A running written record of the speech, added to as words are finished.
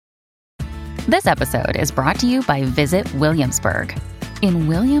This episode is brought to you by Visit Williamsburg. In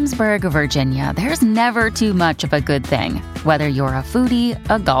Williamsburg, Virginia, there's never too much of a good thing. Whether you're a foodie,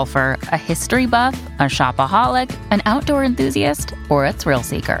 a golfer, a history buff, a shopaholic, an outdoor enthusiast, or a thrill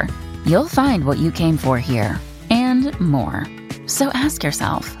seeker, you'll find what you came for here and more. So ask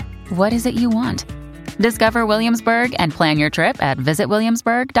yourself, what is it you want? Discover Williamsburg and plan your trip at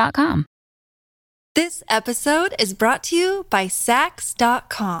visitwilliamsburg.com. This episode is brought to you by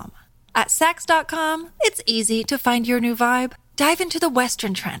Sax.com. At Sax.com, it's easy to find your new vibe. Dive into the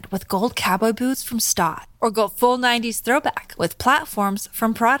Western trend with gold cowboy boots from Stott, or go full 90s throwback with platforms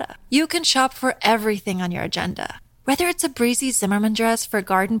from Prada. You can shop for everything on your agenda, whether it's a breezy Zimmermann dress for a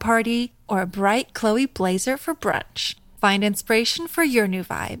garden party or a bright Chloe blazer for brunch. Find inspiration for your new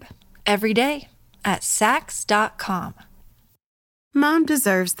vibe every day at Sax.com. Mom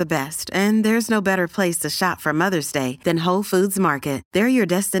deserves the best, and there's no better place to shop for Mother's Day than Whole Foods Market. They're your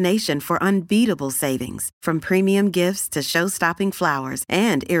destination for unbeatable savings, from premium gifts to show-stopping flowers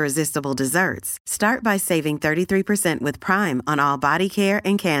and irresistible desserts. Start by saving 33% with Prime on all body care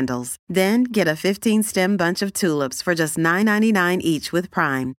and candles. Then get a 15-stem bunch of tulips for just $9.99 each with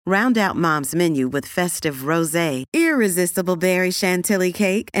Prime. Round out Mom's menu with festive rosé, irresistible berry chantilly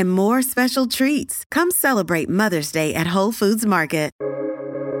cake, and more special treats. Come celebrate Mother's Day at Whole Foods Market.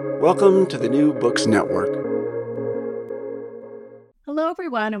 Welcome to the New Books Network. Hello,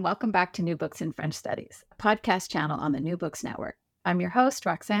 everyone, and welcome back to New Books in French Studies, a podcast channel on the New Books Network. I'm your host,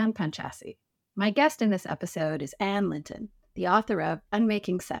 Roxanne Panchasi. My guest in this episode is Anne Linton, the author of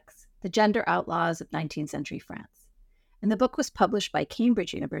Unmaking Sex, The Gender Outlaws of 19th-Century France. And the book was published by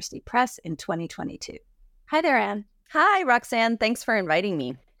Cambridge University Press in 2022. Hi there, Anne. Hi, Roxanne. Thanks for inviting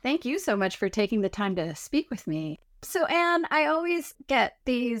me. Thank you so much for taking the time to speak with me. So, Anne, I always get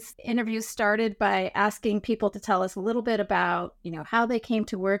these interviews started by asking people to tell us a little bit about, how they came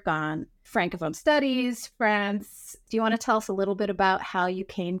to work on Francophone studies, France. Do you want to tell us a little bit about how you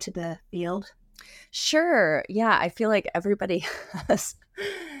came to the field? Sure. Yeah, I feel like everybody has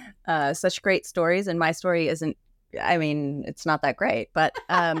such great stories, and my story isn't, it's not that great, but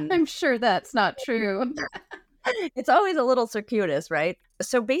I'm sure that's not true. It's always a little circuitous, right?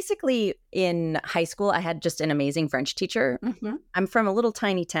 So basically in high school, I had just an amazing French teacher. Mm-hmm. I'm from a little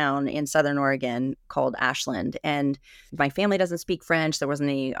tiny town in Southern Oregon called Ashland, and my family doesn't speak French. There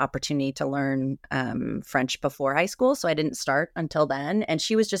wasn't any opportunity to learn French before high school, so I didn't start until then. And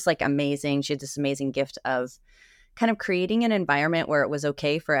she was just like amazing. She had this amazing gift of kind of creating an environment where it was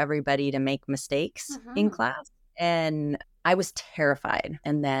okay for everybody to make mistakes in class. And I was terrified.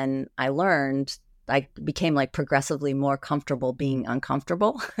 And then I became like progressively more comfortable being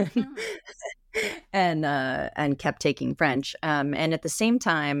uncomfortable and kept taking French. And at the same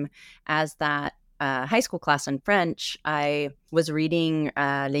time as that high school class in French, I was reading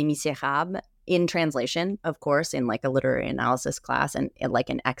Les Misérables in translation, of course, in like a literary analysis class and like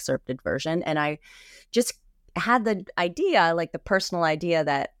an excerpted version. And I just had the idea, like the personal idea,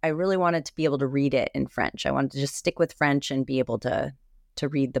 that I really wanted to be able to read it in French. I wanted to just stick with French and be able to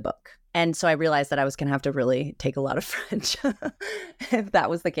read the book. And so I realized that I was going to have to really take a lot of French if that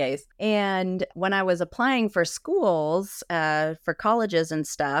was the case. And when I was applying for schools, for colleges and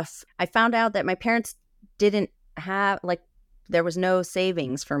stuff, I found out that my parents didn't have, there was no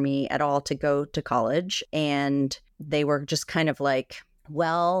savings for me at all to go to college. And they were just kind of like,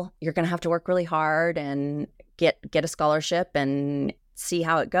 well, you're going to have to work really hard and get a scholarship and see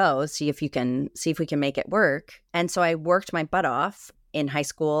how it goes, see if we can make it work. And so I worked my butt off in high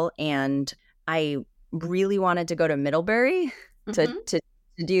school, and I really wanted to go to Middlebury to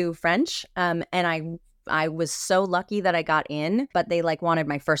do French. And I was so lucky that I got in, but they wanted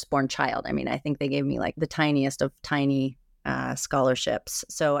my firstborn child. I think they gave me the tiniest of tiny scholarships.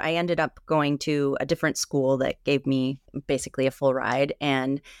 So I ended up going to a different school that gave me basically a full ride.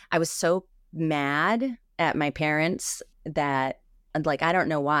 And I was so mad at my parents that I don't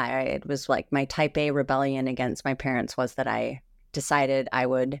know why. It was my type A rebellion against my parents was that I decided I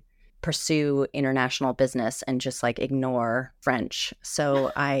would pursue international business and just ignore French.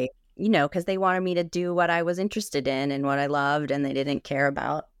 So I, because they wanted me to do what I was interested in and what I loved, and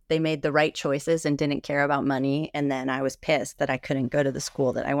they made the right choices and didn't care about money. And then I was pissed that I couldn't go to the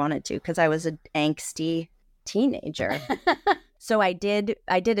school that I wanted to because I was an angsty teenager. So I did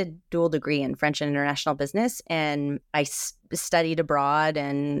a dual degree in French and international business, and I studied abroad,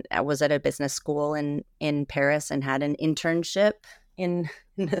 and I was at a business school in Paris and had an internship in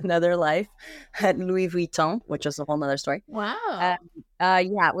another life at Louis Vuitton, which is a whole nother story. Wow.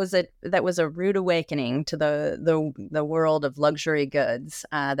 That was a rude awakening to the world of luxury goods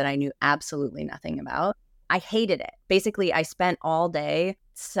that I knew absolutely nothing about. I hated it. Basically, I spent all day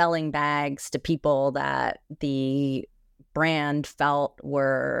selling bags to people that the brand felt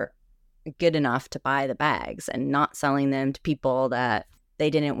were good enough to buy the bags and not selling them to people that they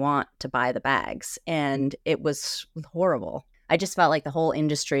didn't want to buy the bags. And it was horrible. I just felt like the whole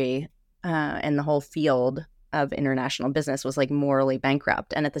industry and the whole field of international business was like morally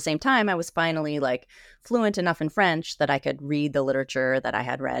bankrupt. And at the same time, I was finally like fluent enough in French that I could read the literature that I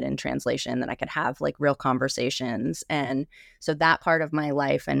had read in translation, that I could have like real conversations. And so that part of my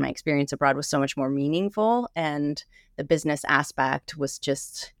life and my experience abroad was so much more meaningful. And the business aspect was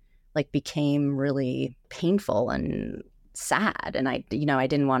just like became really painful and sad. And I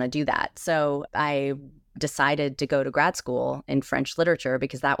didn't want to do that. So I decided to go to grad school in French literature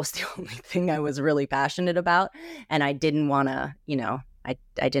because that was the only thing I was really passionate about. And I didn't want to,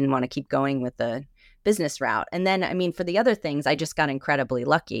 I didn't want to keep going with the business route. And then, I mean, for the other things, I just got incredibly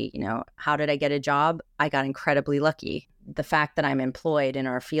lucky. How did I get a job? I got incredibly lucky. The fact that I'm employed in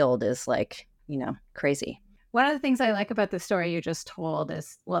our field is like, crazy. One of the things I like about the story you just told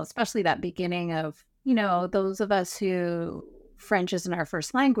is, well, especially that beginning of, those of us who French isn't our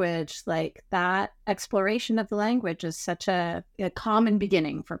first language, like that exploration of the language is such a common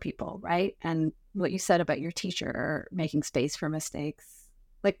beginning for people, right? And what you said about your teacher making space for mistakes,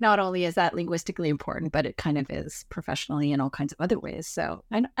 like not only is that linguistically important, but it kind of is professionally in all kinds of other ways. So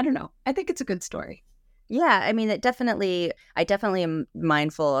I don't know. I think it's a good story. Yeah, I mean, I definitely am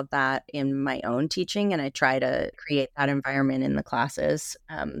mindful of that in my own teaching, and I try to create that environment in the classes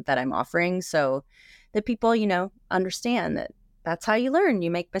that I'm offering so that people, understand that that's how you learn.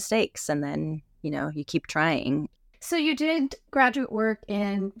 You make mistakes and then, you keep trying. So you did graduate work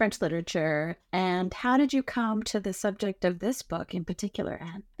in French literature. And how did you come to the subject of this book in particular,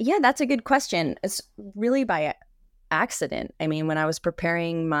 Anne? Yeah, that's a good question. It's really by accident. I mean, when I was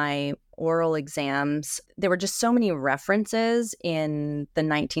preparing my oral exams, there were just so many references in the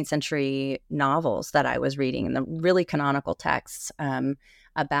 19th century novels that I was reading and the really canonical texts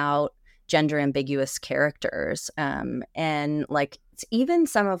about gender ambiguous characters. And like even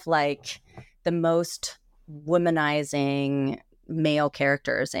some of like the most womanizing male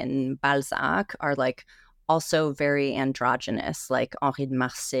characters in Balzac are like also very androgynous, like Henri de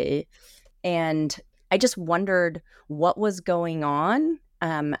Marsay. And I just wondered what was going on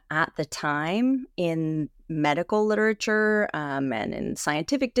at the time in medical literature and in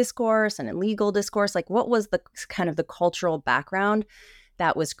scientific discourse and in legal discourse. Like what was the kind of the cultural background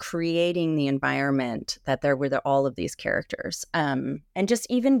that was creating the environment that there were all of these characters. And just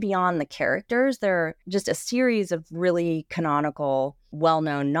even beyond the characters, there are just a series of really canonical,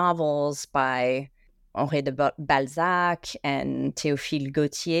 well-known novels by Henri de Balzac and Théophile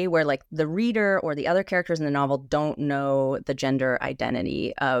Gautier, where like the reader or the other characters in the novel don't know the gender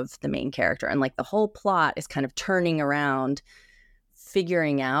identity of the main character. And like the whole plot is kind of turning around,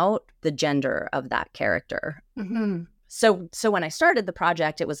 figuring out the gender of that character. Mm-hmm. So when I started the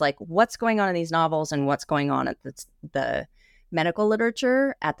project, it was like, what's going on in these novels and what's going on at the medical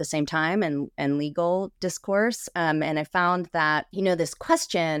literature at the same time and legal discourse. And I found that, this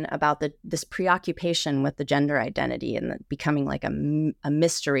question about this preoccupation with the gender identity and becoming like a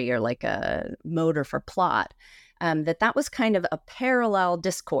mystery or like a motor for plot, that was kind of a parallel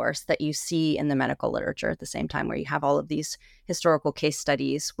discourse that you see in the medical literature at the same time, where you have all of these historical case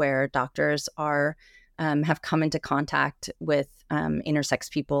studies where doctors are have come into contact with intersex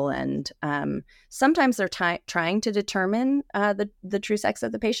people, and sometimes they're trying to determine the true sex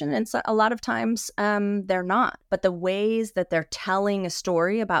of the patient, and so a lot of times they're not. But the ways that they're telling a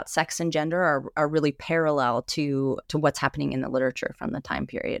story about sex and gender are really parallel to what's happening in the literature from the time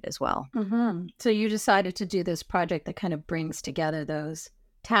period as well. Mm-hmm. So you decided to do this project that kind of brings together those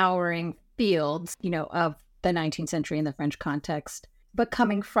towering fields, of the 19th century in the French context, but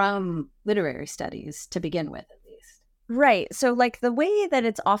coming from literary studies to begin with, at least. Right. So like the way that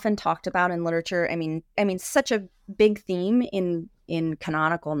it's often talked about in literature, I mean, such a big theme in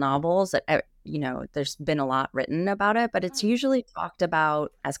canonical novels that, there's been a lot written about it, but it's usually talked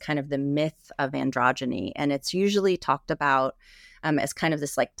about as kind of the myth of androgyny. And it's usually talked about as kind of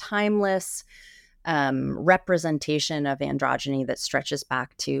this like timeless representation of androgyny that stretches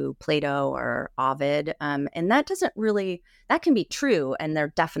back to Plato or Ovid. And that can be true. And there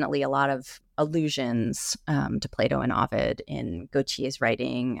are definitely a lot of allusions to Plato and Ovid in Gautier's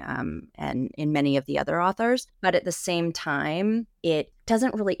writing and in many of the other authors. But at the same time, it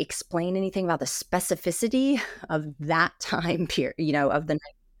doesn't really explain anything about the specificity of that time period, of the 19th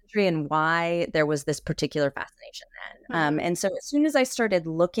century and why there was this particular fascination then. And so as soon as I started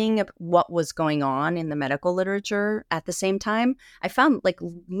looking at what was going on in the medical literature at the same time, I found like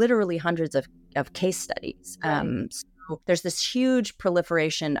literally hundreds of case studies. there's this huge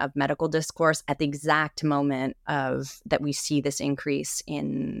proliferation of medical discourse at the exact moment that we see this increase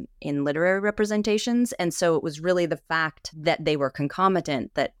in literary representations. And so it was really the fact that they were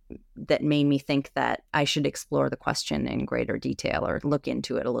concomitant that made me think that I should explore the question in greater detail or look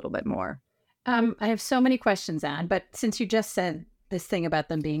into it a little bit more. I have so many questions, Anne, but since you just said this thing about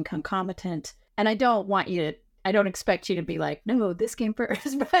them being concomitant, and I don't expect you to be like, no, this came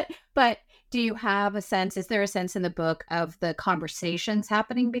first, but do you have a sense, is there a sense in the book of the conversations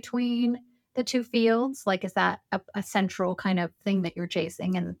happening between the two fields? Like, is that a central kind of thing that you're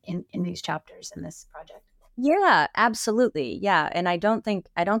chasing in these chapters in this project? Yeah, absolutely. Yeah. And I don't think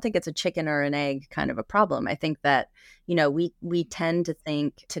it's a chicken or an egg kind of a problem. I think that, we tend to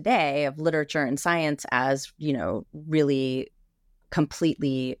think today of literature and science as, really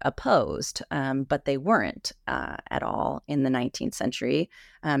completely opposed, but they weren't at all in the 19th century.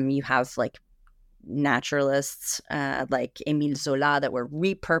 You have naturalists like Émile Zola that were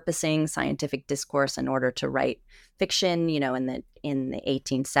repurposing scientific discourse in order to write fiction, in the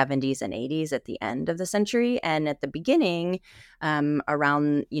 1870s and 80s at the end of the century. And at the beginning,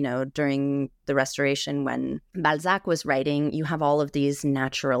 around, during the Restoration, when Balzac was writing, you have all of these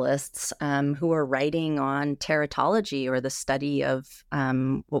naturalists who are writing on teratology, or the study of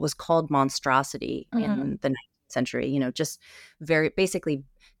what was called monstrosity in the 19th century, just very basically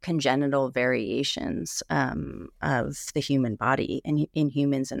congenital variations of the human body in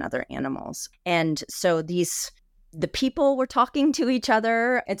humans and other animals. And so the people were talking to each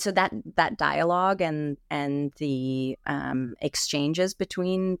other. And so that dialogue and the exchanges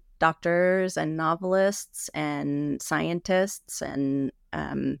between doctors and novelists and scientists, and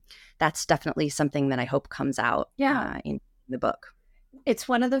that's definitely something that I hope comes out in the book. It's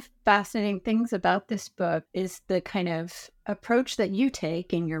one of the fascinating things about this book is the kind of approach that you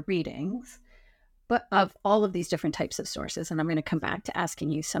take in your readings, but of all of these different types of sources. And I'm going to come back to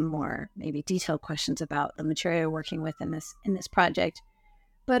asking you some more maybe detailed questions about the material you're working with in this project,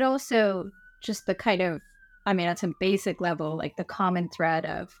 but also just the kind of, at some basic level, like the common thread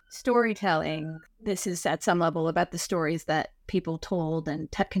of storytelling. This is at some level about the stories that people told and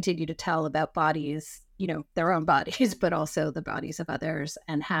continue to tell about bodies, their own bodies, but also the bodies of others,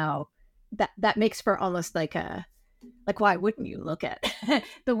 and how that makes for almost why wouldn't you look at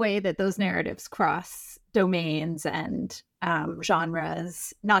the way that those narratives cross domains and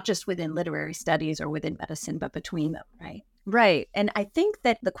genres, not just within literary studies or within medicine, but between them, right? Right. And I think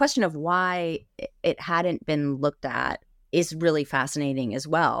that the question of why it hadn't been looked at is really fascinating as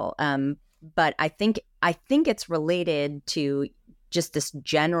well. But I think it's related to just this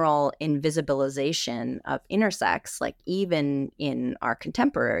general invisibilization of intersex, even in our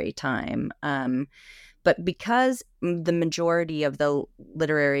contemporary time. But because the majority of the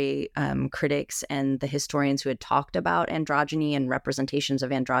literary critics and the historians who had talked about androgyny and representations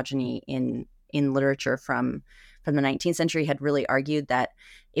of androgyny in literature from the 19th century had really argued that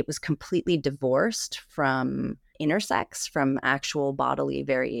it was completely divorced from intersex, from actual bodily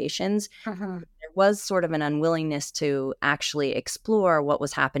variations. There was sort of an unwillingness to actually explore what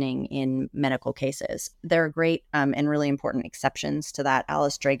was happening in medical cases. There are great and really important exceptions to that.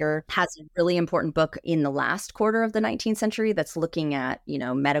 Alice Drager has a really important book in the last quarter of the 19th century that's looking at,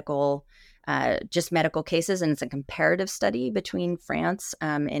 medical cases, and it's a comparative study between France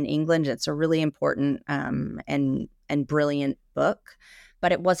and England. It's a really important and brilliant book,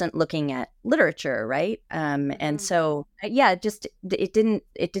 but it wasn't looking at literature, right? And so, it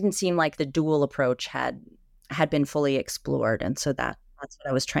didn't seem like the dual approach had been fully explored, and so that's what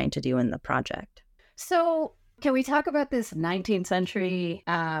I was trying to do in the project. So, can we talk about this 19th century?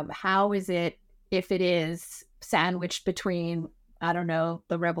 How is it, if it is sandwiched between, I don't know,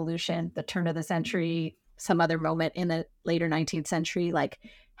 the revolution, the turn of the century, some other moment in the later 19th century? Like,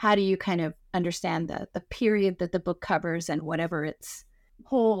 how do you kind of understand the period that the book covers and whatever its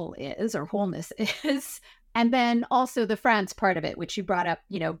whole is or wholeness is? And then also the France part of it, which you brought up,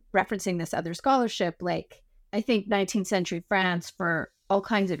 referencing this other scholarship. Like, I think 19th century France, for all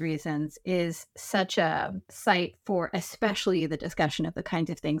kinds of reasons, is such a site for especially the discussion of the kinds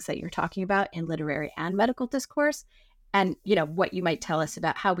of things that you're talking about in literary and medical discourse. And, what you might tell us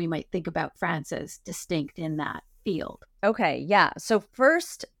about how we might think about France as distinct in that field. Okay, yeah. So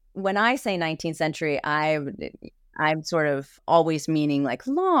first, when I say 19th century, I'm sort of always meaning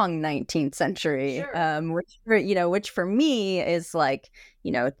long 19th century, sure. Which for me is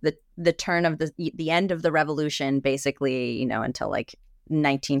the turn of the end of the revolution, basically, until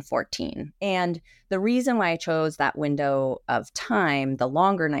 1914. And the reason why I chose that window of time, the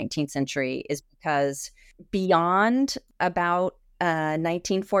longer 19th century, is because beyond about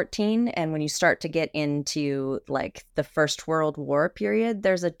 1914, and when you start to get into like the First World War period,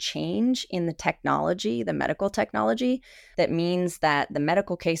 there's a change in the technology, the medical technology, that means that the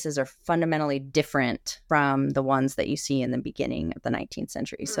medical cases are fundamentally different from the ones that you see in the beginning of the 19th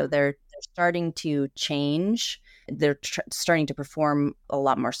century. So they're starting to change. They're starting to perform a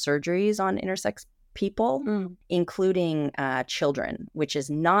lot more surgeries on intersex people, including children, which is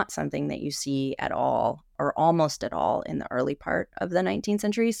not something that you see at all or almost at all in the early part of the 19th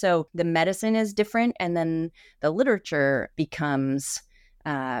century. So the medicine is different, and then the literature becomes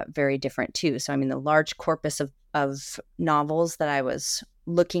very different too. So I mean, the large corpus of novels that I was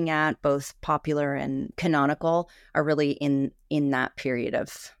looking at, both popular and canonical, are really in that period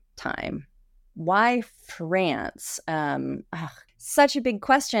of time. Why France? Such a big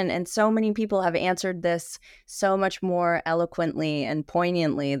question, and so many people have answered this so much more eloquently and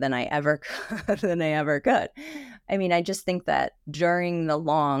poignantly than I ever could. I mean, I just think that during the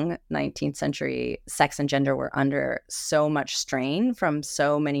long 19th century, sex and gender were under so much strain from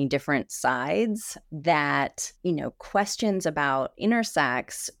so many different sides that, you know, questions about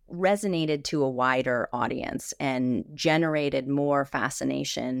intersex resonated to a wider audience and generated more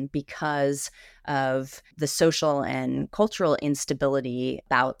fascination because of the social and cultural instability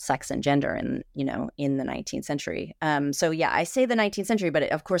about sex and gender in the 19th century. So yeah, I say the 19th century, but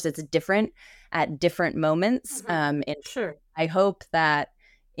of course it's different at different moments. Sure. I hope that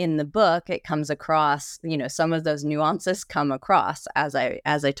in the book it comes across, you know, some of those nuances come across as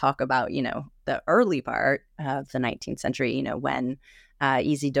I talk about, you know, the early part of the 19th century, you know, when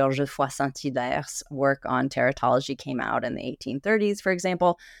Isidore Geoffroy Saint-Hilaire's work on teratology came out in the 1830s, for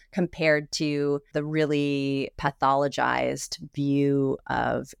example, compared to the really pathologized view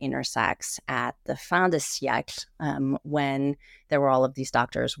of intersex at the fin de siècle, when there were all of these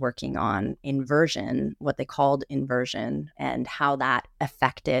doctors working on inversion, what they called inversion, and how that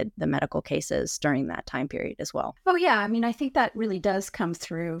affected the medical cases during that time period as well. Oh, yeah. I mean, I think that really does come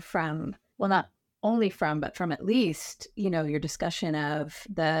through from, well, not only from, but from at least, you know, your discussion of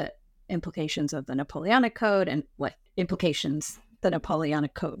the implications of the Napoleonic Code and what implications the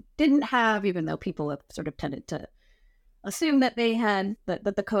Napoleonic Code didn't have, even though people have sort of tended to assume that they had, that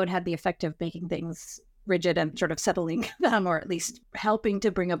the code had the effect of making things rigid and sort of settling them, or at least helping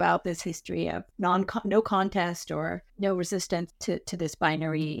to bring about this history of no contest or no resistance to this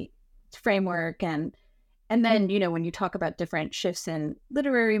binary framework. And then, you know, when you talk about different shifts in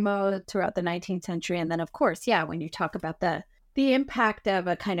literary mode throughout the 19th century, and then, of course, yeah, when you talk about the impact of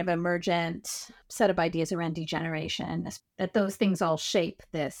a kind of emergent set of ideas around degeneration, that those things all shape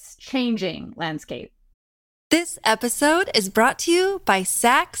this changing landscape. This episode is brought to you by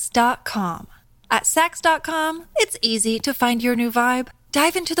Saks.com. At Saks.com, it's easy to find your new vibe.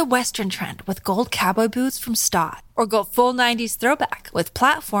 Dive into the Western trend with gold cowboy boots from Stott, or go full 90s throwback with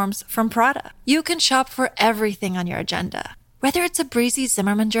platforms from Prada. You can shop for everything on your agenda, whether it's a breezy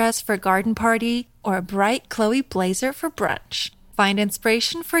Zimmermann dress for a garden party or a bright Chloe blazer for brunch. Find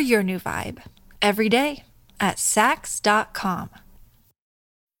inspiration for your new vibe every day at Saks.com.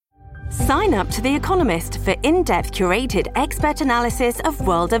 Sign up to The Economist for in-depth curated expert analysis of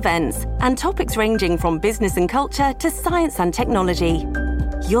world events and topics ranging from business and culture to science and technology.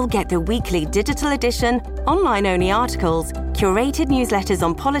 You'll get the weekly digital edition, online-only articles, curated newsletters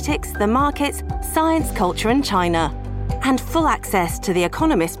on politics, the markets, science, culture and China, and full access to The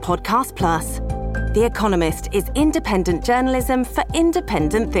Economist Podcast Plus. The Economist is independent journalism for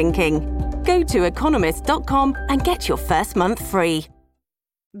independent thinking. Go to economist.com and get your first month free.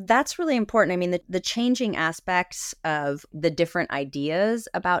 That's really important. I mean, the changing aspects of the different ideas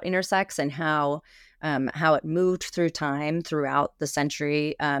about intersex and how it moved through time throughout the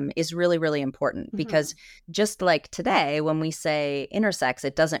century is really, really important. Because just like today, when we say intersex,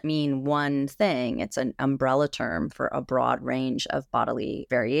 it doesn't mean one thing. It's an umbrella term for a broad range of bodily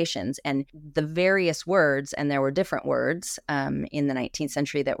variations. And the various words, and there were different words in the 19th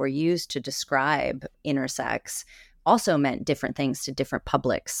century that were used to describe intersex, also meant different things to different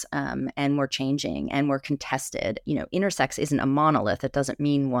publics, and were changing and were contested. You know, intersex isn't a monolith. It doesn't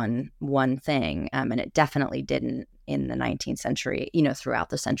mean one thing, and it definitely didn't in the 19th century, you know,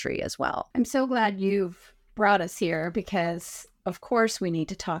 throughout the century as well. I'm so glad you've brought us here because, of course, we need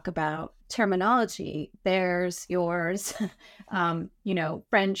to talk about terminology. There's yours, you know,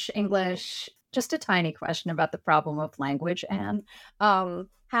 French, English, just a tiny question about the problem of language and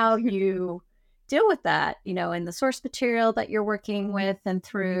how you deal with that, you know, in the source material that you're working with and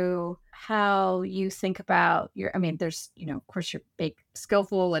through how you think about there's, you know, of course, your big,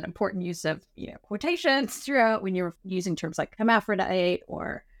 skillful and important use of, you know, quotations throughout when you're using terms like hermaphrodite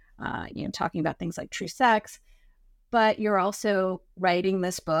or, you know, talking about things like true sex. but you're also writing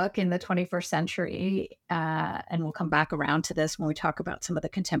this book in the 21st century. And we'll come back around to this when we talk about some of the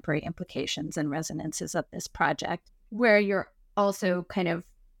contemporary implications and resonances of this project, where you're also kind of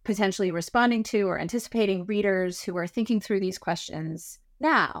potentially responding to or anticipating readers who are thinking through these questions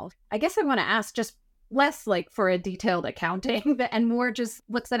now. I guess I want to ask just less like for a detailed accounting and more just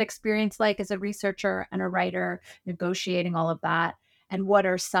what's that experience like as a researcher and a writer negotiating all of that? And what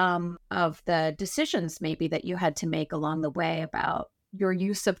are some of the decisions maybe that you had to make along the way about your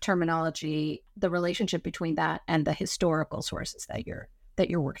use of terminology, the relationship between that and the historical sources that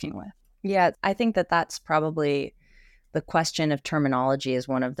you're working with? Yeah, I think that that's probably the question of terminology is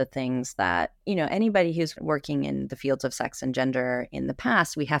one of the things that, anybody who's working in the fields of sex and gender in the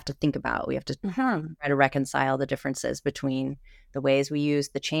past, we have to think about. We have to try to reconcile the differences between the ways we use,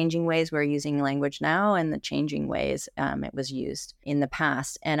 the changing ways we're using language now and the changing ways it was used in the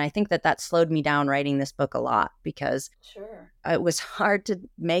past. And I think that slowed me down writing this book a lot because it was hard to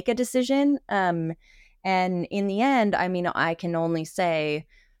make a decision. And in the end, I can only say,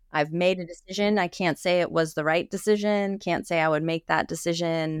 I've made a decision. I can't say it was the right decision. Can't say I would make that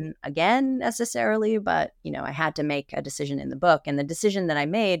decision again necessarily, but, I had to make a decision in the book. And the decision that I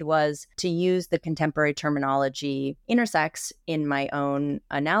made was to use the contemporary terminology intersex in my own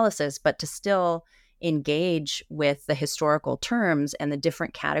analysis, but to still engage with the historical terms and the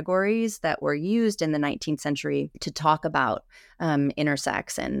different categories that were used in the 19th century to talk about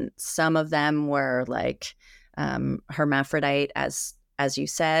intersex. And some of them were like hermaphrodite, as you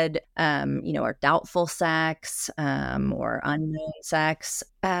said, or doubtful sex, or unknown sex,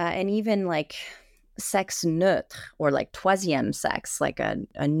 and even like sex neutre or like troisième sex, like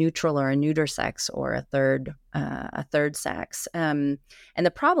a neutral or a neuter sex or a third sex. And the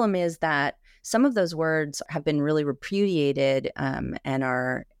problem is that some of those words have been really repudiated and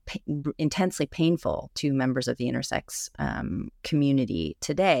are intensely painful to members of the intersex community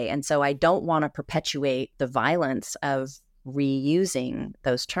today. And so I don't want to perpetuate the violence of reusing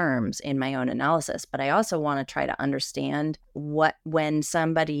those terms in my own analysis, but I also want to try to understand when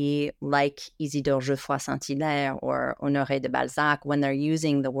somebody like Isidore Geoffroy Saint-Hilaire or Honoré de Balzac, when they're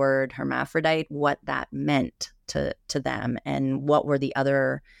using the word hermaphrodite, what that meant to them and what were the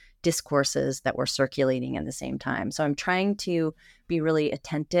other discourses that were circulating at the same time. So I'm trying to be really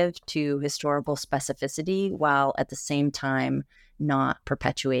attentive to historical specificity while at the same time not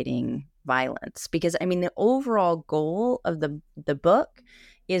perpetuating violence, because the overall goal of the book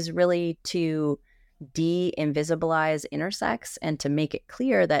is really to de-invisibilize intersex and to make it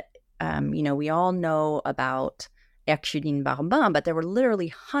clear that we all know about Herculine Barbin, but there were literally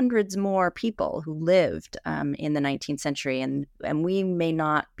hundreds more people who lived in the 19th century, and we may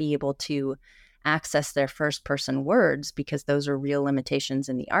not be able to access their first person words because those are real limitations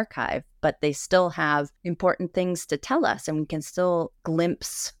in the archive, but they still have important things to tell us, and we can still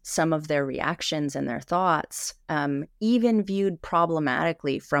glimpse some of their reactions and their thoughts, even viewed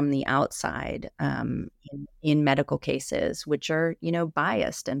problematically from the outside in medical cases, which are,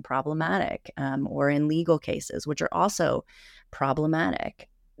 biased and problematic, or in legal cases, which are also problematic.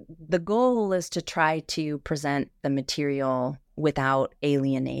 The goal is to try to present the material without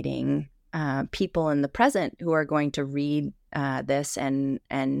alienating people in the present who are going to read this and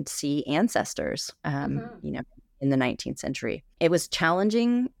see ancestors, in the 19th century. It was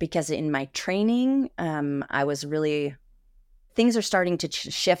challenging because in my training, things are starting to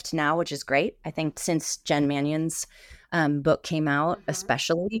shift now, which is great. I think since Jen Mannion's book came out,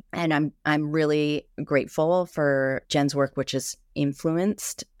 especially, and I'm really grateful for Jen's work, which has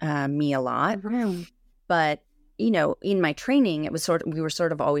influenced me a lot. But in my training, it was we were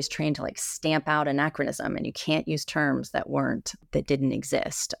sort of always trained to like stamp out anachronism, and you can't use terms that didn't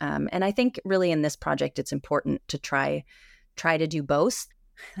exist. And I think really in this project, it's important to try to do both.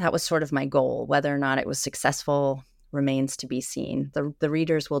 That was sort of my goal. Whether or not it was successful remains to be seen. The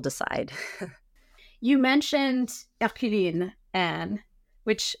readers will decide. You mentioned Herculine, Anne,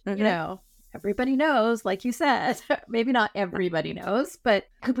 which, everybody knows, like you said. Maybe not everybody knows, but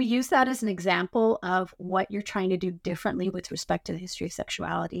could we use that as an example of what you're trying to do differently with respect to the history of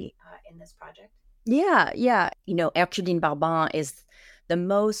sexuality in this project? Yeah. Herculine Barbin is the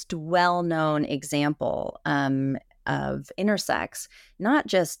most well-known example of intersex, not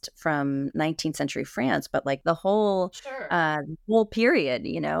just from 19th century France, but like the whole period,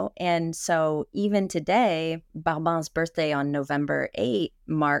 And so even today, Barbin's birthday on November 8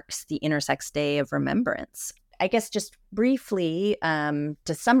 marks the Intersex Day of Remembrance. I guess just briefly to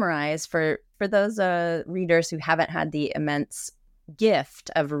summarize for those readers who haven't had the immense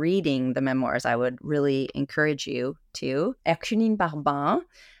gift of reading the memoirs, I would really encourage you to. Herculine Barbin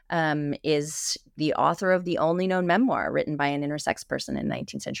is the author of the only known memoir written by an intersex person in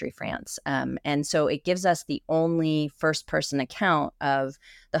 19th century France. And so it gives us the only first-person account of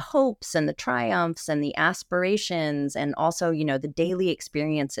the hopes and the triumphs and the aspirations and also, the daily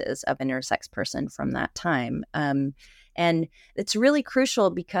experiences of an intersex person from that time. And it's really crucial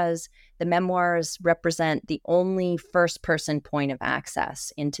because the memoirs represent the only first-person point of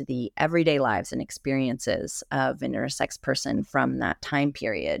access into the everyday lives and experiences of an intersex person from that time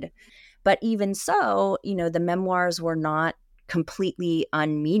period. But even so, the memoirs were not completely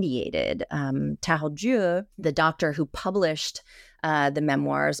unmediated. Tardieu, the doctor who published the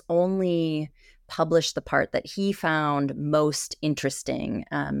memoirs, only published the part that he found most interesting,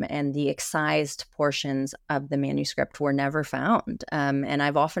 and the excised portions of the manuscript were never found. And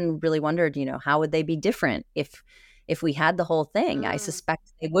I've often really wondered, how would they be different if we had the whole thing? I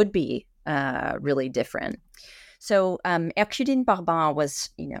suspect they would be really different. So Ercudine Barbin was,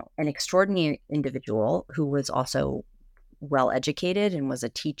 an extraordinary individual who was also well-educated and was a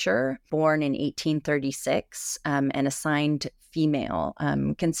teacher, born in 1836, and assigned female,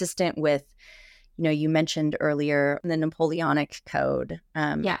 consistent with, you mentioned earlier the Napoleonic Code.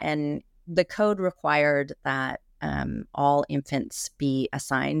 And the code required that all infants be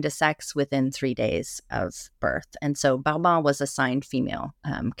assigned a sex within 3 days of birth. And so Barbin was assigned female,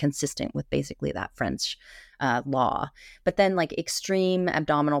 consistent with basically that French law. But then extreme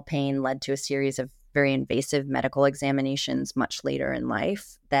abdominal pain led to a series of very invasive medical examinations much later in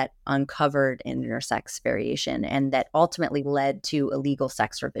life that uncovered intersex variation and that ultimately led to illegal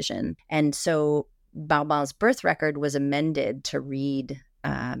sex revision. And so Barbin's birth record was amended to read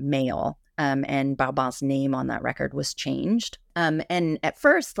male, and Barbin's name on that record was changed. And at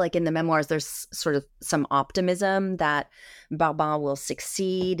first, in the memoirs, there's sort of some optimism that Barbin will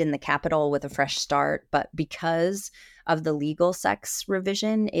succeed in the capital with a fresh start. But because of the legal sex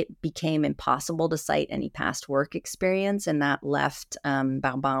revision, it became impossible to cite any past work experience. And that left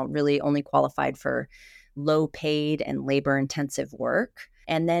Barbin really only qualified for low-paid and labor-intensive work.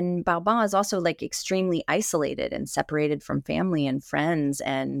 And then Barbin is also extremely isolated and separated from family and friends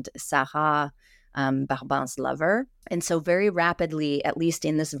and Sarah, Barbin's lover. And so very rapidly, at least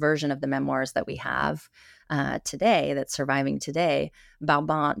in this version of the memoirs that we have today, that's surviving today,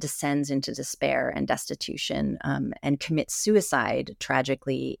 Barbin descends into despair and destitution and commits suicide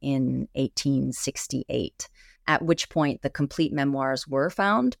tragically in 1868. At which point the complete memoirs were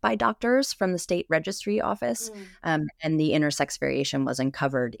found by doctors from the state registry office, and the intersex variation was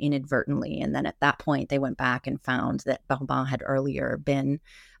uncovered inadvertently. And then at that point, they went back and found that Barbin had earlier been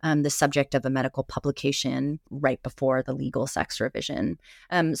the subject of a medical publication right before the legal sex revision.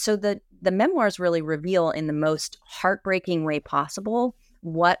 So the memoirs really reveal in the most heartbreaking way possible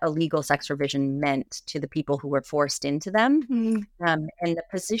what a legal sex revision meant to the people who were forced into them. And the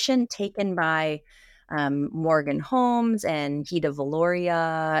position taken by Morgan Holmes and Hida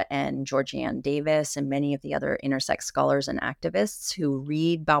Valoria and Georgianne Davis and many of the other intersex scholars and activists who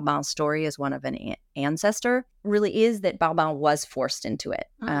read Barbin's story as one of an ancestor really is that Barbin was forced into it.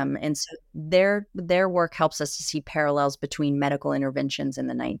 And so their work helps us to see parallels between medical interventions in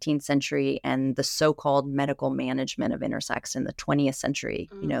the 19th century and the so-called medical management of intersex in the 20th century,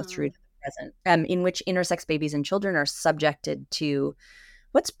 through to the present, in which intersex babies and children are subjected to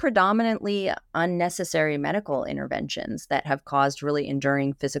what's predominantly unnecessary medical interventions that have caused really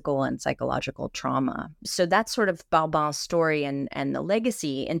enduring physical and psychological trauma. So that's sort of Barbin's story and the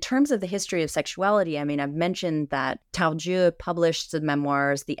legacy. In terms of the history of sexuality, I've mentioned that Tardieu published the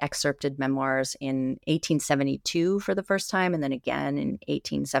memoirs, the excerpted memoirs, in 1872 for the first time, and then again in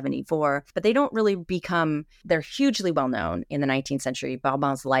 1874. But they don't really they're hugely well known in the 19th century.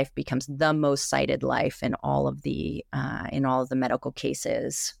 Barbin's life becomes the most cited life in all of the medical cases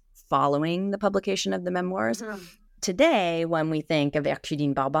following the publication of the memoirs. Today, when we think of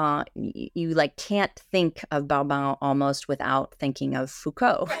Ercudine Barbin, you can't think of Barbin almost without thinking of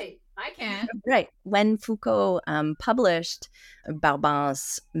Foucault. Right, I can. Right. When Foucault published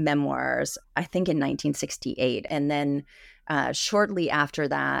Barbin's memoirs, I think in 1968, and then shortly after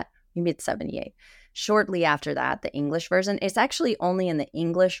that, maybe it's 78. Shortly after that, the English version. It's actually only in the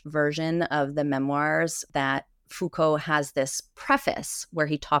English version of the memoirs that Foucault has this preface where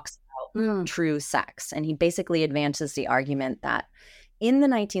he talks about true sex. And he basically advances the argument that in the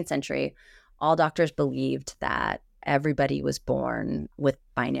 19th century, all doctors believed that everybody was born with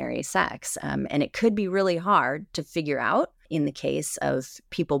binary sex. And it could be really hard to figure out in the case of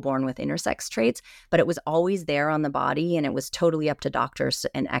people born with intersex traits, but it was always there on the body, and it was totally up to doctors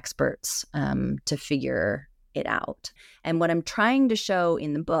and experts to figure it out. And what I'm trying to show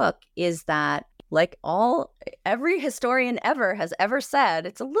in the book is that like every historian ever has ever said,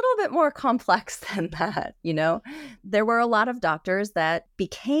 it's a little bit more complex than that, you know? There were a lot of doctors that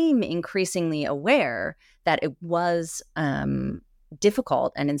became increasingly aware that it was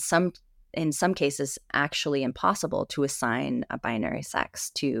difficult and in some cases actually impossible to assign a binary sex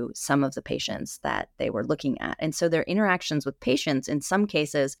to some of the patients that they were looking at. And so their interactions with patients in some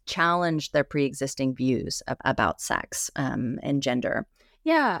cases challenged their pre-existing views about sex and gender.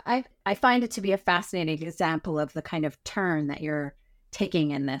 Yeah, I find it to be a fascinating example of the kind of turn that you're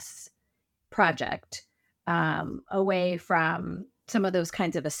taking in this project, away from some of those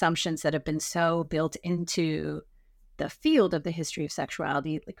kinds of assumptions that have been so built into the field of the history of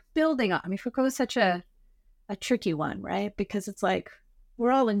sexuality, like building on. I mean, Foucault is such a tricky one, right? Because it's like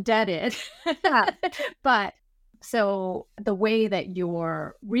we're all indebted. But so the way that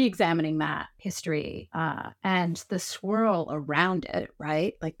you're re-examining that history and the swirl around it,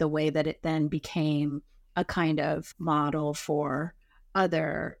 right? Like the way that it then became a kind of model for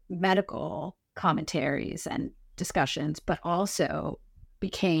other medical commentaries and discussions, but also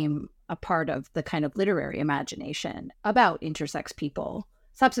became a part of the kind of literary imagination about intersex people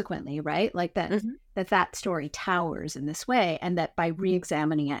subsequently, right? Like that, that story towers in this way, and that by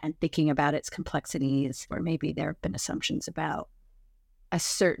re-examining it and thinking about its complexities, or maybe there have been assumptions about a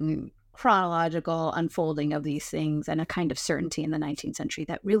certain chronological unfolding of these things and a kind of certainty in the 19th century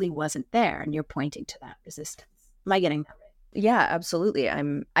that really wasn't there. And you're pointing to that resistance. Am I getting that right? Yeah, absolutely.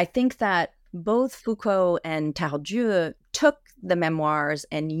 I think that both Foucault and Tardieu took the memoirs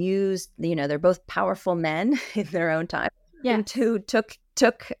and used, they're both powerful men in their own time. Yeah. And who took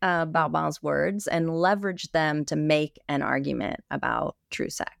Barbin's words and leveraged them to make an argument about true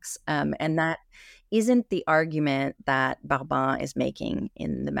sex. And that isn't the argument that Barbin is making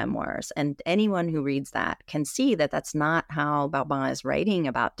in the memoirs. And anyone who reads that can see that that's not how Barbin is writing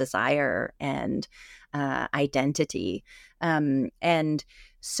about desire and identity. And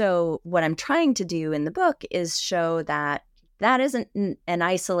so what I'm trying to do in the book is show that isn't an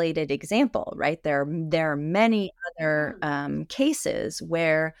isolated example, right? There are many other cases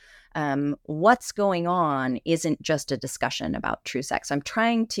where what's going on isn't just a discussion about true sex. I'm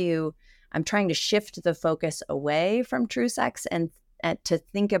trying to shift the focus away from true sex and to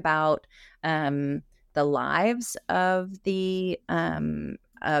think about the lives of the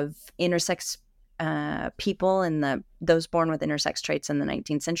of intersex people and those born with intersex traits in the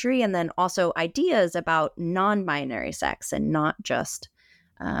 19th century, and then also ideas about non-binary sex and not just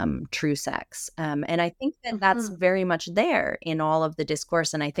true sex. And I think that that's very much there in all of the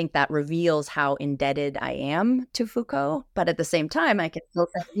discourse, and I think that reveals how indebted I am to Foucault. But at the same time, I can still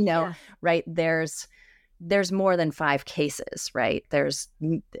say, right, there's more than 5 cases, right?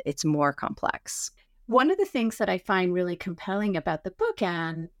 It's more complex. One of the things that I find really compelling about the book,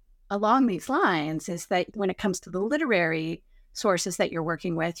 Anne, along these lines, is that when it comes to the literary sources that you're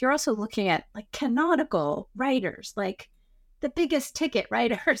working with, you're also looking at like canonical writers, like the biggest ticket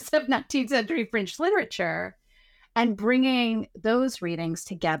writers of 19th century French literature, and bringing those readings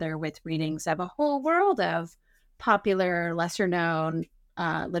together with readings of a whole world of popular, lesser known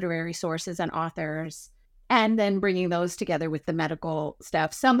literary sources and authors, and then bringing those together with the medical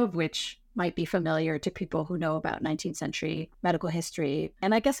stuff, some of which might be familiar to people who know about 19th century medical history.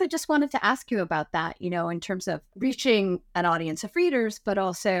 And I guess I just wanted to ask you about that, in terms of reaching an audience of readers, but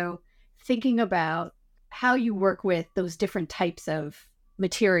also thinking about how you work with those different types of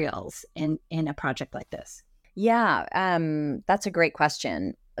materials in a project like this. Yeah, that's a great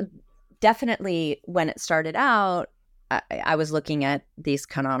question. Definitely when it started out, I was looking at these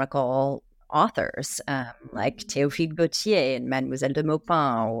canonical authors like Théophile Gautier and Mademoiselle de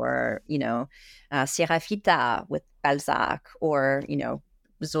Maupin, or Sérafita with Balzac, or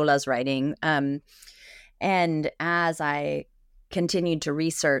Zola's writing. And as I continued to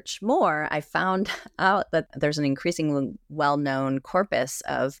research more, I found out that there's an increasingly well-known corpus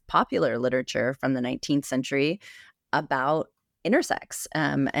of popular literature from the 19th century about intersex.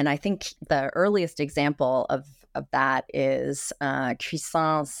 And I think the earliest example of that is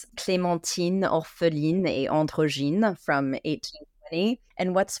Cuissin's Clémentine, Orpheline et Androgyne from 1820.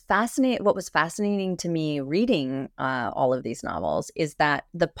 And what was fascinating to me reading all of these novels is that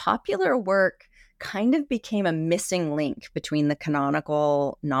the popular work kind of became a missing link between the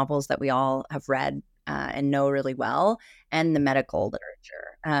canonical novels that we all have read and know really well and the medical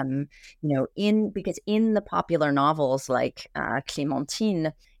literature. Because in the popular novels like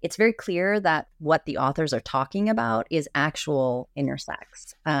Clémentine, it's very clear that what the authors are talking about is actual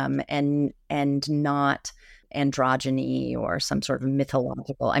intersex and not androgyny or some sort of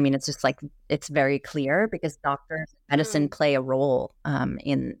mythological. I mean, it's just like, it's very clear because doctors and medicine play a role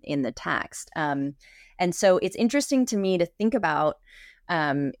in the text. And so it's interesting to me to think about,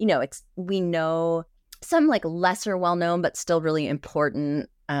 we know some like lesser well-known but still really important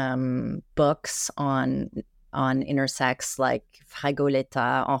books on intersex, like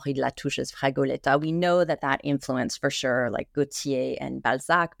Fragoletta, Henri de Latouche's Fragoletta. We know that influenced for sure like Gautier and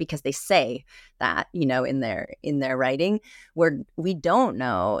Balzac because they say that, in their writing, where we don't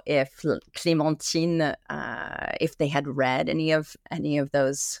know if Clémentine, if they had read any of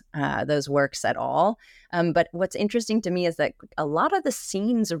those works at all. But what's interesting to me is that a lot of the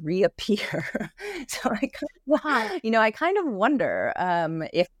scenes reappear. So I kind of wonder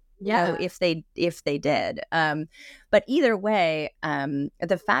if they did. But either way,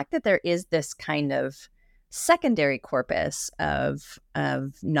 the fact that there is this kind of secondary corpus of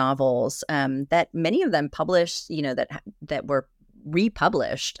novels that many of them published, that were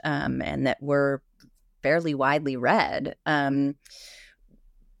republished and that were fairly widely read,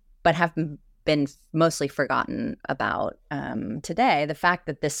 but have been mostly forgotten about today. The fact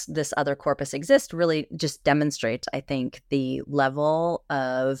that this other corpus exists really just demonstrates, I think, the level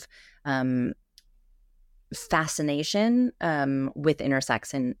of fascination with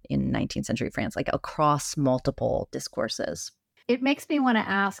intersex in 19th century France, like across multiple discourses. It makes me want to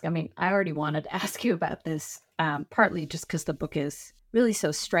ask, I mean, I already wanted to ask you about this, partly just because the book is really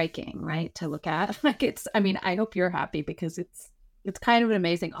so striking, right, to look at. Like I hope you're happy because it's kind of an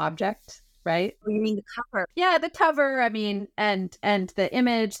amazing object. Right? You mean the cover? Yeah, the cover. I mean, and the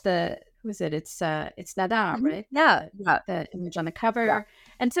image. Who is it? It's Nadar, right? Yeah, the image on the cover. Yeah.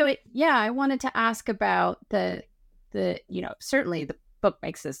 And so I wanted to ask about the certainly the book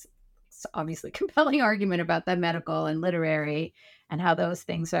makes this obviously compelling argument about the medical and literary and how those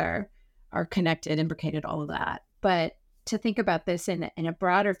things are connected, imbricated, all of that. But to think about this in a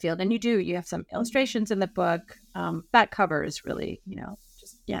broader field, and you have some illustrations in the book. That cover is really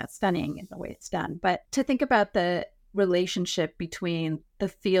stunning in the way it's done. But to think about the relationship between the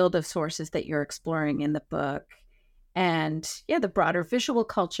field of sources that you're exploring in the book and the broader visual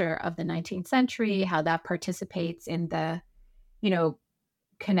culture of the 19th century, how that participates in the,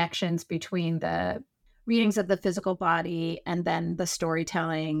 connections between the readings of the physical body and then the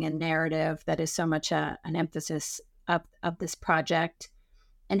storytelling and narrative that is so much an emphasis of this project,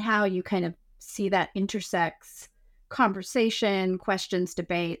 and how you kind of see that intersects conversation, questions,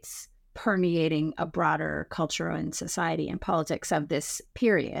 debates permeating a broader culture and society and politics of this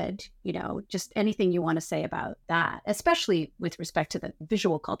period. Just anything you want to say about that, especially with respect to the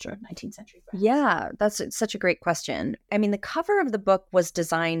visual culture of 19th century France. Yeah, that's such a great question. I mean, the cover of the book was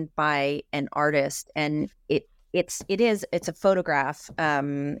designed by an artist, and it's a photograph.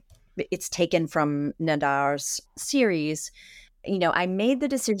 It's taken from Nadar's series. I made the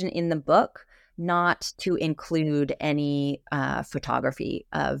decision in the book not to include any photography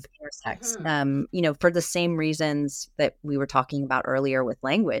of intersex, for the same reasons that we were talking about earlier with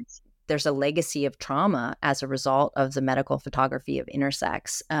language. There's a legacy of trauma as a result of the medical photography of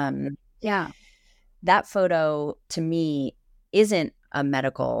intersex. That photo to me isn't a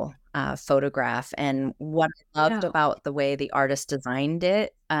medical photograph. And what I loved about the way the artist designed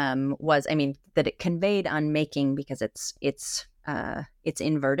it was, that it conveyed unmaking because it's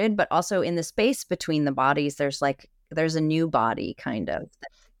inverted, but also in the space between the bodies, there's a new body kind of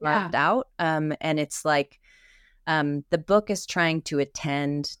carved out. And it's like the book is trying to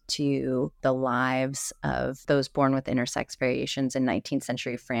attend to the lives of those born with intersex variations in 19th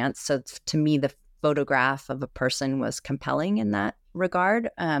century France. So to me, the photograph of a person was compelling in that regard.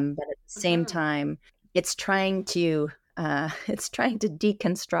 But at the same time, it's trying to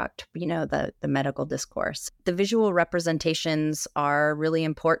deconstruct, the medical discourse. The visual representations are really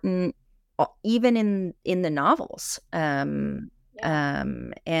important, even in the novels. And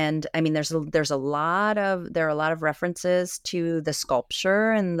there are a lot of references to the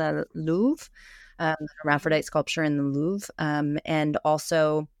sculpture in the Louvre, hermaphrodite sculpture in the Louvre, and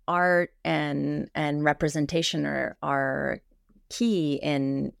also art and representation are key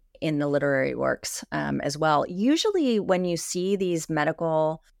in the literary works as well. Usually when you see these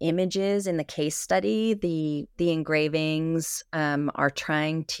medical images in the case study, the engravings are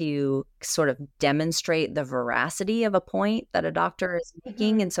trying to sort of demonstrate the veracity of a point that a doctor is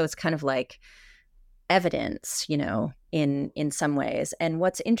making. And so it's kind of like evidence, in some ways. And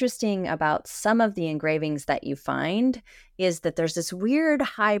what's interesting about some of the engravings that you find is that there's this weird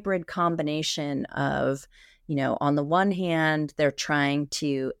hybrid combination of, on the one hand, they're trying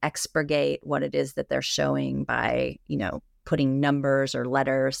to expurgate what it is that they're showing by, putting numbers or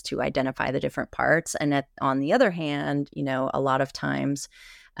letters to identify the different parts. And on the other hand, a lot of times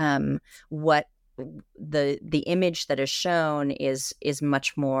what the image that is shown is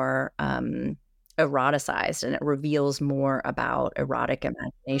much more eroticized, and it reveals more about erotic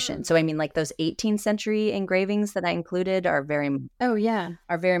imagination. So I mean, like those 18th century engravings that I included are very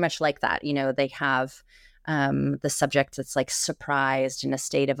much like that. They have the subject that's like surprised in a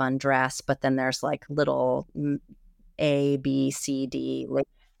state of undress, but then there's like little A, B, C, D. Like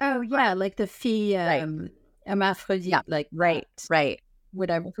the fille hermaphrodite, right.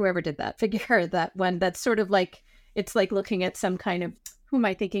 Whatever, whoever did that figure, that one that's sort of like, it's like looking at some kind of, who am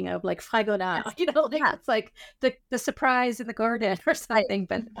I thinking of? Like Fragonard, it's like the surprise in the garden or something.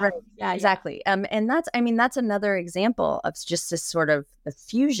 But exactly. And that's another example of just this sort of the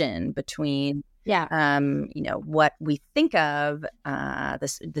fusion between what we think of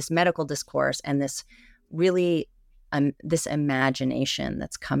this medical discourse and this really this imagination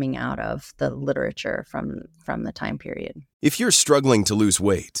that's coming out of the literature from the time period. If you're struggling to lose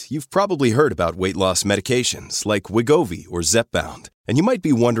weight, you've probably heard about weight loss medications like Wegovy or Zepbound, and you might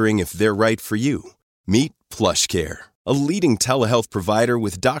be wondering if they're right for you. Meet PlushCare, a leading telehealth provider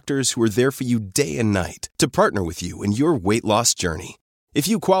with doctors who are there for you day and night to partner with you in your weight loss journey. If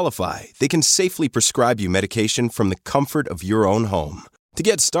you qualify, they can safely prescribe you medication from the comfort of your own home. To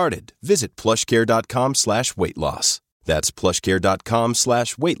get started, visit plushcare.com/weightloss. That's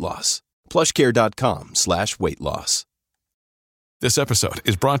plushcare.com/weightloss. plushcare.com/weightloss. This episode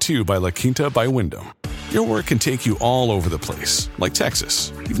is brought to you by La Quinta by Wyndham. Your work can take you all over the place, like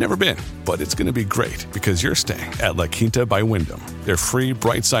Texas. You've never been, but it's going to be great because you're staying at La Quinta by Wyndham. Their free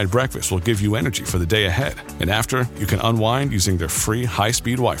Bright Side breakfast will give you energy for the day ahead. And after, you can unwind using their free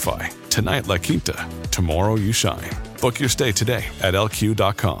high-speed Wi-Fi. Tonight, La Quinta. Tomorrow, you shine. Book your stay today at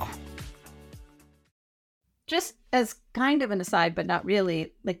lq.com. Just as kind of an aside, but not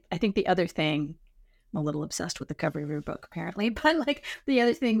really, like, I think the other thing, I'm a little obsessed with the cover of your book, apparently, but like the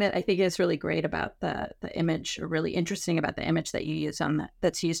other thing that I think is really great about the image, or really interesting about the image that you use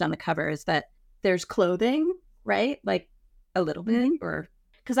that's used on the cover, is that there's clothing, right? Like a little bit, or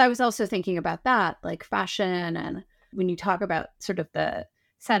because I was also thinking about that, like fashion, and when you talk about sort of the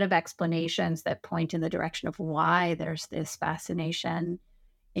set of explanations that point in the direction of why there's this fascination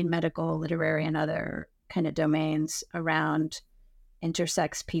in medical, literary, and other kind of domains around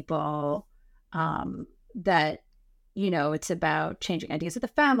intersex people, that, it's about changing ideas of the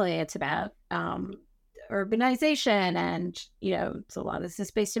family. It's about urbanization, and, it's a lot of this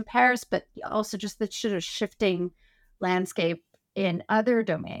is based in Paris, but also just the sort of shifting landscape in other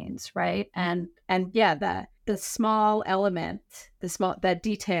domains, right? And the small element, that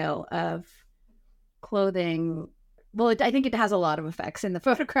detail of clothing. Well, I think it has a lot of effects in the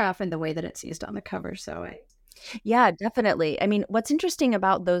photograph and the way that it's used on the cover. Yeah, definitely. I mean, what's interesting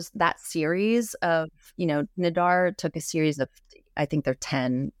about that series of, Nadar took a series of, I think they're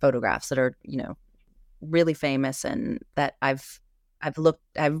 10 photographs that are, really famous, and that I've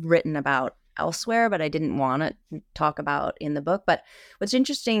written about elsewhere, but I didn't want to talk about in the book. But what's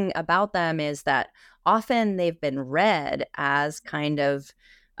interesting about them is that often they've been read as kind of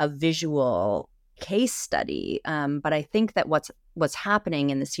a visual case study. But I think that what's happening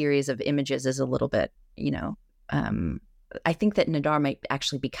in the series of images is a little bit, I think that Nadar might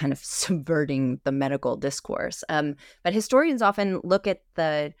actually be kind of subverting the medical discourse. But historians often look at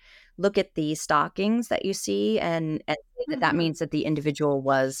the stockings that you see and say that means that the individual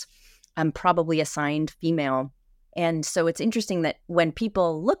was probably assigned female. And so it's interesting that when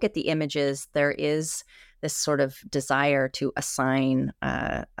people look at the images, there is this sort of desire to assign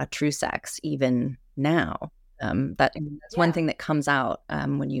a true sex even now. That's one thing that comes out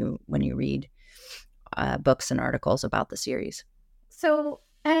when you read books and articles about the series. So,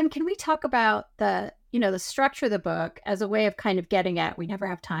 and can we talk about the structure of the book as a way of kind of getting at, we never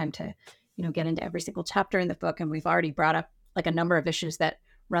have time to, get into every single chapter in the book. And we've already brought up like a number of issues that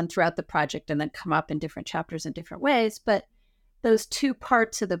run throughout the project and then come up in different chapters in different ways. But those two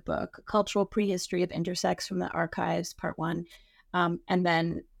parts of the book, Cultural Prehistory of Intersex from the Archives, part 1, and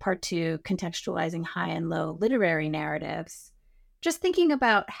then part 2, Contextualizing High and Low Literary Narratives, just thinking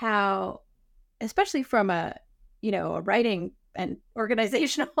about how, especially from a writing and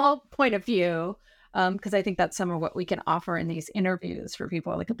organizational point of view, because I think that's some of what we can offer in these interviews for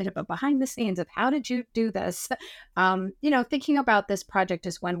people, like a bit of a behind the scenes of how did you do this? Thinking about this project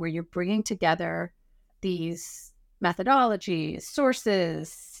as one where you're bringing together these methodologies,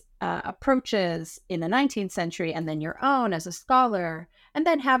 sources, approaches in the 19th century, and then your own as a scholar, and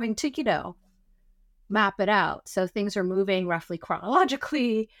then having to, map it out. So things are moving roughly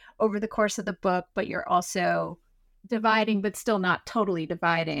chronologically over the course of the book, but you're also dividing, but still not totally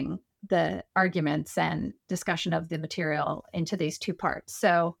dividing the arguments and discussion of the material into these two parts.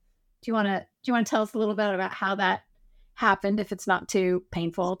 So do you want to tell us a little bit about how that happened, if it's not too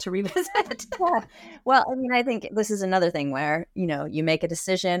painful to revisit? Yeah. Well, I mean, I think this is another thing where, you make a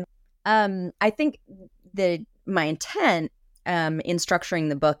decision. I think my intent in structuring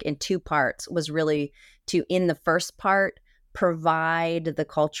the book in two parts was really to, in the first part, provide the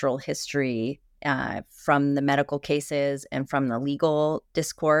cultural history from the medical cases and from the legal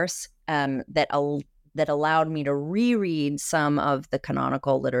discourse that allowed me to reread some of the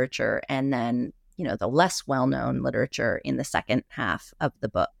canonical literature and then, the less well-known literature in the second half of the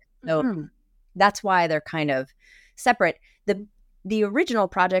book. So that's why they're kind of separate. The original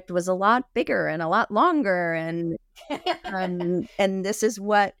project was a lot bigger and a lot longer, and and this is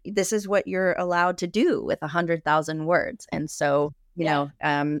what you're allowed to do with 100,000 words. And so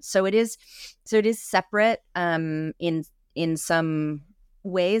so it is separate in some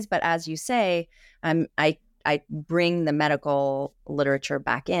ways, but as you say, I bring the medical literature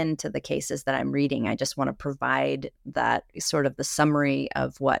back into the cases that I'm reading. I just want to provide that sort of the summary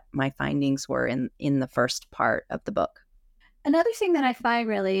of what my findings were in the first part of the book. Another thing that I find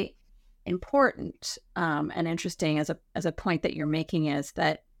really important and interesting as a point that you're making is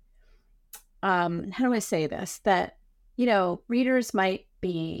that, how do I say this? That, readers might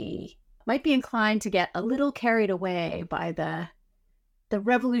be inclined to get a little carried away by the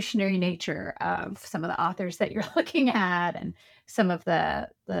revolutionary nature of some of the authors that you're looking at and some of the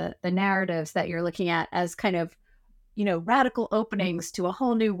narratives that you're looking at as kind of, radical openings to a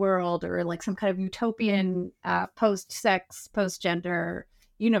whole new world, or like some kind of utopian post-sex, post-gender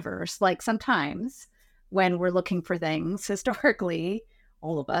universe. Like sometimes when we're looking for things historically,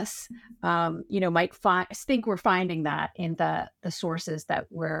 all of us, might think we're finding that in the sources that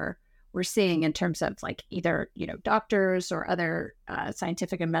we're seeing in terms of like either, doctors or other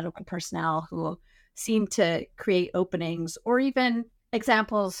scientific and medical personnel who seem to create openings, or even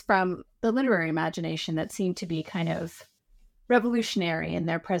examples from the literary imagination that seem to be kind of revolutionary in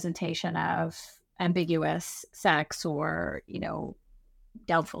their presentation of ambiguous sex or,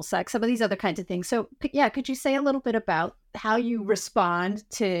 doubtful sex, some of these other kinds of things. So yeah, could you say a little bit about how you respond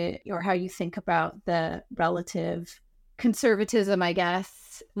to, or how you think about the relative conservatism, I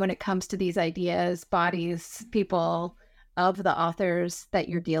guess, when it comes to these ideas, bodies, people of the authors that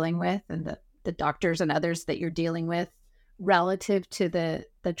you're dealing with and the doctors and others that you're dealing with, relative to the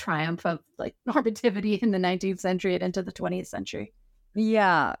triumph of like normativity in the 19th century and into the 20th century?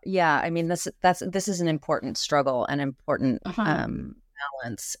 Yeah. I mean, this is an important struggle and important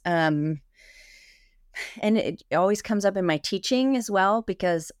balance. And it always comes up in my teaching as well,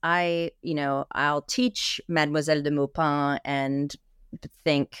 because I'll teach Mademoiselle de Maupin and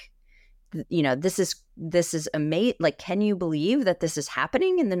think, this is amazing. Like, can you believe that this is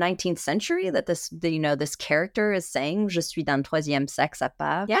happening in the 19th century? That this character is saying, "Je suis d'un troisième sexe à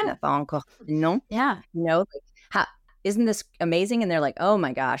part." Yeah. Encore non. Yeah. Isn't this amazing? And they're like, "Oh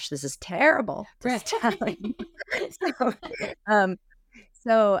my gosh, this is terrible." Right.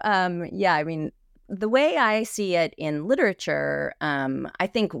 Yeah. I mean, the way I see it in literature, I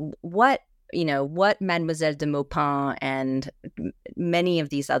think what Mademoiselle de Maupin and many of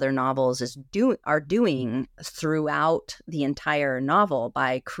these other novels are doing throughout the entire novel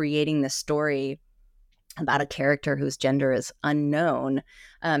by creating this story about a character whose gender is unknown,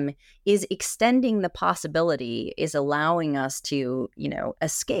 is extending the possibility, is allowing us to,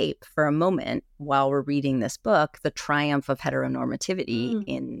 escape for a moment while we're reading this book, the triumph of heteronormativity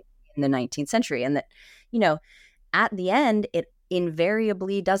in the 19th century. And that, at the end, it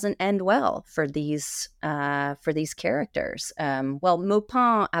invariably doesn't end well for these characters. Well,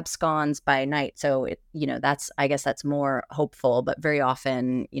 Maupin absconds by night, so that's more hopeful. But very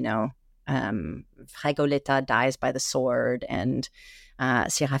often, Fragoletta dies by the sword, and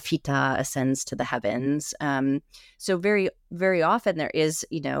Serafita ascends to the heavens. So very, very often there is,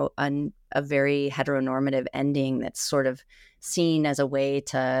 a very heteronormative ending that's sort of seen as a way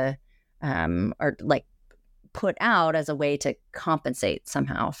to, or like put out as a way to compensate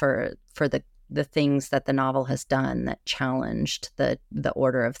somehow for the things that the novel has done that challenged the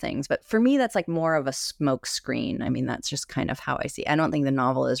order of things. But for me, that's like more of a smoke screen. I mean, that's just kind of how I see it. I don't think the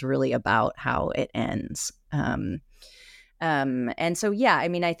novel is really about how it ends. And so, yeah, I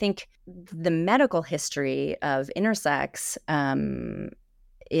mean, I think the medical history of intersex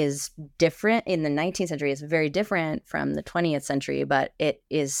is different in the 19th century. It's very different from the 20th century, but it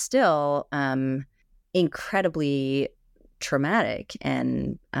is still incredibly traumatic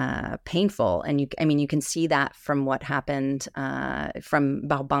and painful. And you can see that from what happened from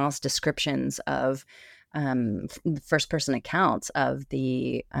Barbin's descriptions of first-person accounts of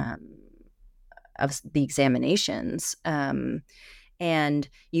the examinations, and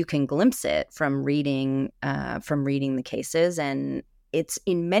you can glimpse it from reading the cases, and it's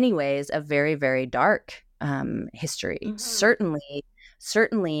in many ways a very, very dark history.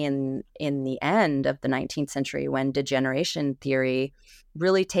 Certainly in the end of the 19th century, when degeneration theory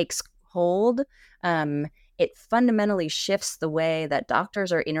really takes hold, it fundamentally shifts the way that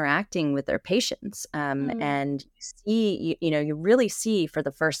doctors are interacting with their patients. And you really see for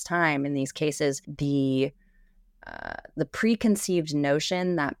the first time in these cases the preconceived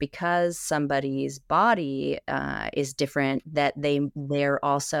notion that because somebody's body is different, that they're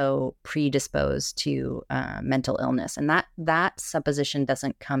also predisposed to mental illness, and that supposition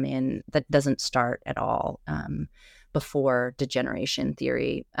doesn't start at all before degeneration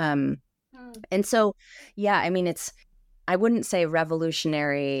theory. And so, yeah, I mean, I wouldn't say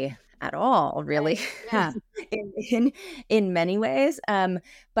revolutionary at all, really, Yeah. in many ways.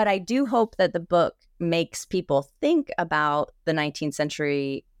 But I do hope that the book makes people think about the 19th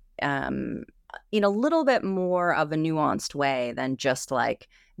century in a little bit more of a nuanced way than just like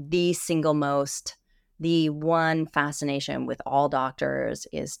the one fascination with all doctors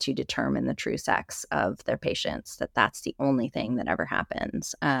is to determine the true sex of their patients, that's the only thing that ever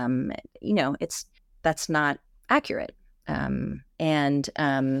happens. That's not accurate. And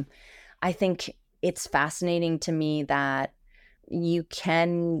I think it's fascinating to me that you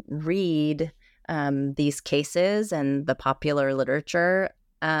can read these cases and the popular literature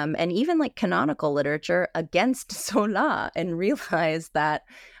and even like canonical literature against Zola and realize that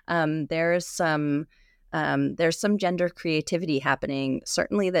there's some gender creativity happening,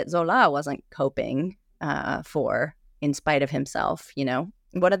 certainly that Zola wasn't coping for in spite of himself.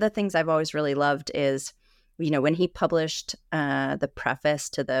 One of the things I've always really loved is, when he published the preface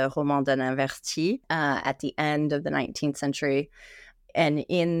to the Roman d'un Inverti at the end of the 19th century, and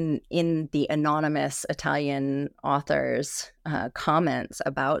in the anonymous Italian author's comments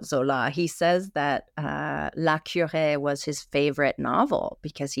about Zola, he says that La Curée was his favorite novel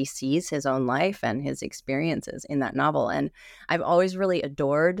because he sees his own life and his experiences in that novel. And I've always really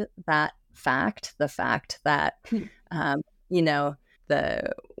adored that fact, the fact that,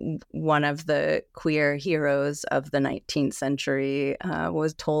 one of the queer heroes of the 19th century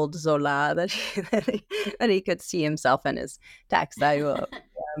was told Zola that he could see himself in his text. I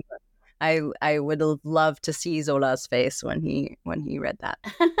would love to see Zola's face when he read that.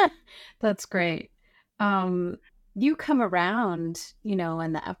 That's great. You come around, in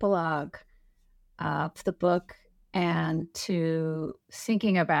the epilogue of the book and to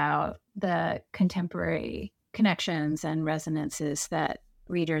thinking about the contemporary connections and resonances that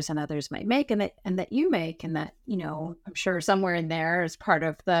readers and others might make, and that you make, and that, I'm sure somewhere in there is part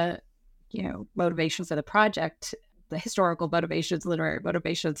of the, motivations of the project, the historical motivations, literary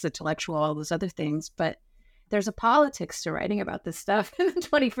motivations, intellectual, all those other things. But there's a politics to writing about this stuff in the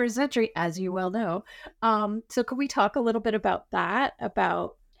 21st century, as you well know. So could we talk a little bit about that,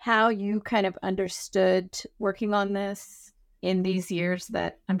 about how you kind of understood working on this in these years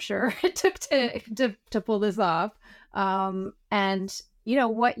that I'm sure it took to pull this off, and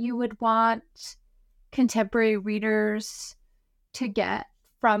what you would want contemporary readers to get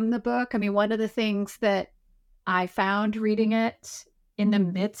from the book? I mean, one of the things that I found reading it in the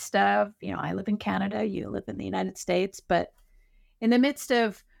midst of, I live in Canada, you live in the United States, but in the midst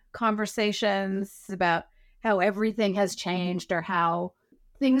of conversations about how everything has changed, or how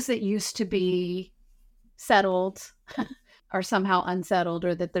things that used to be settled are somehow unsettled,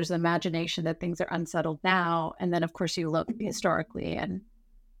 or that there's an imagination that things are unsettled now. And then, of course, you look historically, and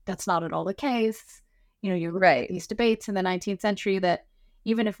that's not at all the case. You look at these debates in the 19th century that,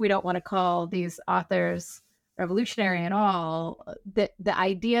 even if we don't want to call these authors revolutionary at all, that the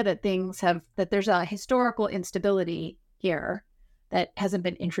idea that that there's a historical instability here that hasn't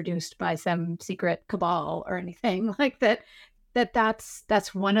been introduced by some secret cabal or anything like that,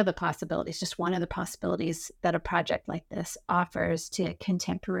 that's one of the possibilities, just one of the possibilities that a project like this offers to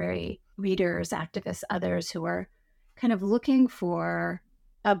contemporary readers, activists, others who are kind of looking for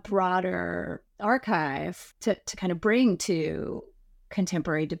a broader archive to kind of bring to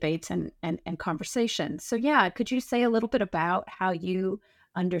contemporary debates and conversations. So yeah, could you say a little bit about how you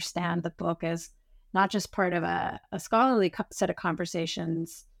understand the book as not just part of a scholarly set of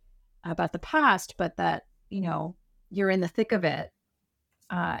conversations about the past, but that, you're in the thick of it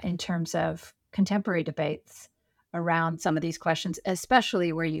in terms of contemporary debates around some of these questions,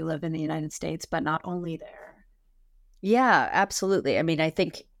 especially where you live in the United States, but not only there. Yeah, absolutely. I mean, I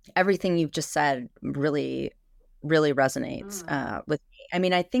think everything you've just said really, really resonates with me. I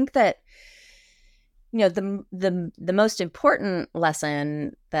mean, I think that the most important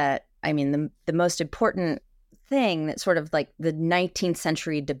lesson that, the most important thing that sort of like the 19th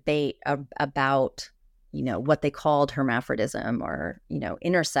century debate about, what they called hermaphrodism or,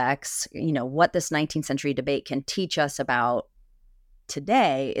 intersex, what this 19th century debate can teach us about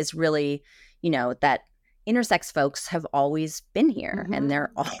today is really, that intersex folks have always been here and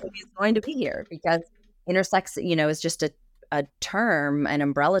they're always going to be here, because intersex, is just a term, an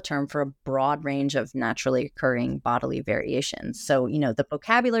umbrella term for a broad range of naturally occurring bodily variations. So, the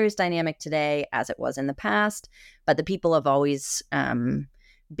vocabulary is dynamic today as it was in the past, but the people have always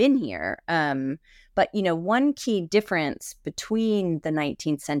been here. But, one key difference between the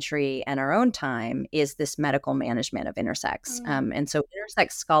 19th century and our own time is this medical management of intersex. And so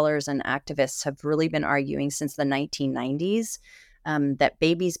intersex scholars and activists have really been arguing since the 1990s that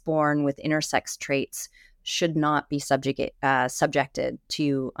babies born with intersex traits should not be subjected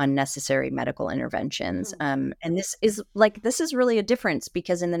to unnecessary medical interventions. And this is really a difference,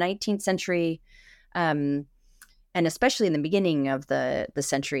 because in the 19th century, and especially in the beginning of the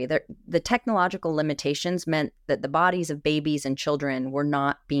century, the technological limitations meant that the bodies of babies and children were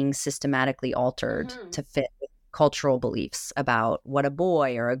not being systematically altered to fit cultural beliefs about what a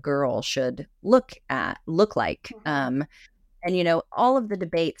boy or a girl should look like. And, all of the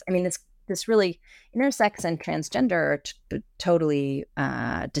debates, this really, intersex and transgender are totally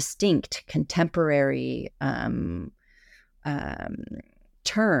distinct contemporary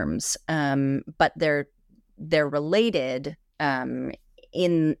terms, but they're related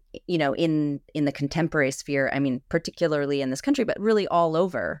in the contemporary sphere. Particularly in this country, but really all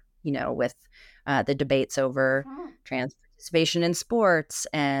over. With the debates over trans participation in sports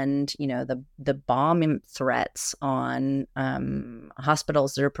and the bomb threats on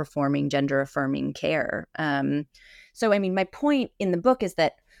hospitals that are performing gender affirming care. So my point in the book is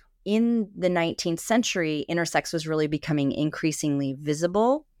that in the 19th century, intersex was really becoming increasingly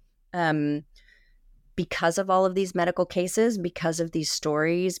visible because of all of these medical cases, because of these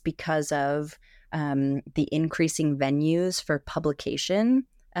stories, because of the increasing venues for publication.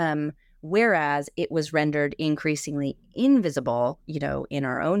 Whereas it was rendered increasingly invisible, in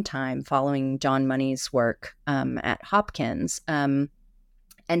our own time following John Money's work at Hopkins. And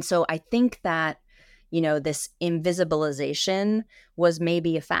so I think that, this invisibilization was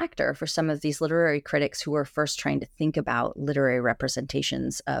maybe a factor for some of these literary critics who were first trying to think about literary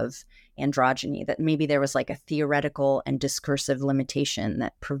representations of androgyny, that maybe there was like a theoretical and discursive limitation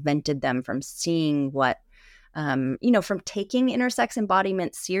that prevented them from seeing what from taking intersex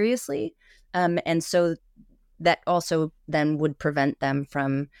embodiment seriously. And so that also then would prevent them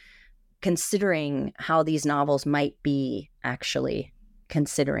from considering how these novels might be actually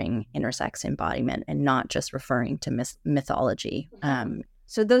considering intersex embodiment and not just referring to mythology.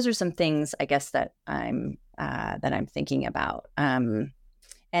 So those are some things, I guess, that I'm thinking about. And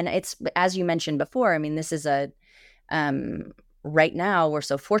it's, as you mentioned before, this is right now we're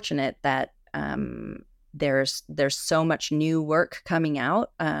so fortunate that there's so much new work coming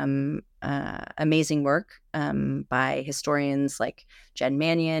out, amazing work by historians like Jen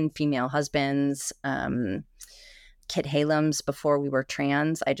Mannion, Female Husbands, Kit Halem's Before We Were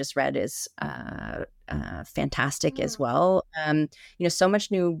Trans, I just read, is fantastic as well. So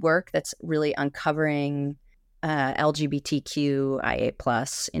much new work that's really uncovering LGBTQIA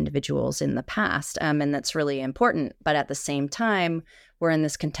plus individuals in the past, and that's really important. But at the same time, we're in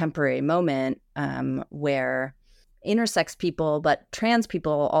this contemporary moment where intersex people, but trans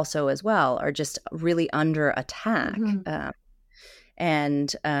people also as well, are just really under attack.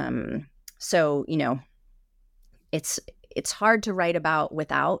 So, it's hard to write about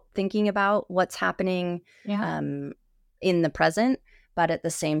without thinking about what's happening in the present. But at the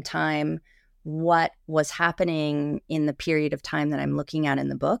same time, what was happening in the period of time that I'm looking at in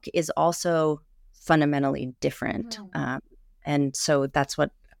the book is also fundamentally different. And so that's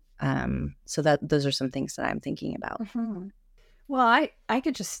what, those are some things that I'm thinking about. Well, I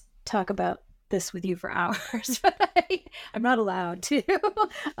could just talk about this with you for hours, but I'm not allowed to.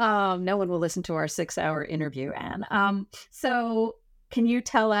 No one will listen to our 6-hour interview, Anne. So can you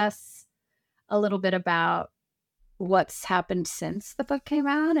tell us a little bit about what's happened since the book came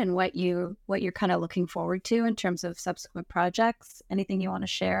out and what you're kind of looking forward to in terms of subsequent projects? Anything you want to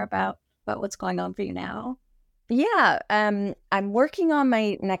share about what's going on for you now? Yeah, I'm working on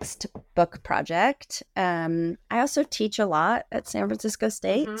my next book project. I also teach a lot at San Francisco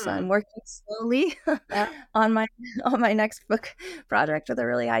State, so I'm working slowly on my next book project with a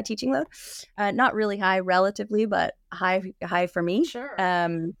really high teaching load. Not really high relatively, but high for me. Sure.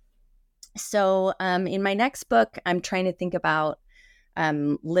 So in my next book, I'm trying to think about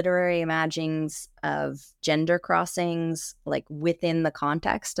literary imaginings of gender crossings, like within the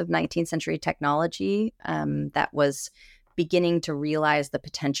context of 19th century technology, that was beginning to realize the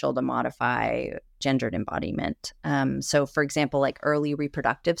potential to modify gendered embodiment. So, for example, like early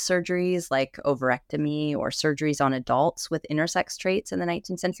reproductive surgeries like ovarectomy or surgeries on adults with intersex traits in the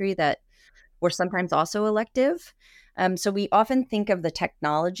 19th century that were sometimes also elective. So we often think of the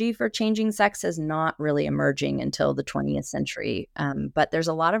technology for changing sex as not really emerging until the 20th century. But there's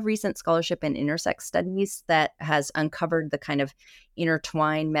a lot of recent scholarship in intersex studies that has uncovered the kind of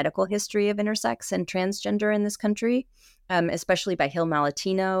intertwined medical history of intersex and transgender in this country, especially by Hill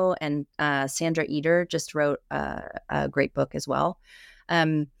Malatino, and Sandra Eder just wrote a great book as well.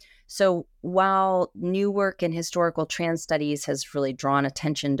 So while new work in historical trans studies has really drawn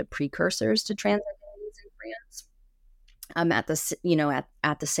attention to precursors to trans identities in France,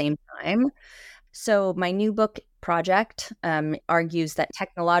 at the same time. So my new book project argues that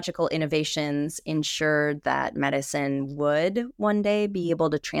technological innovations ensured that medicine would one day be able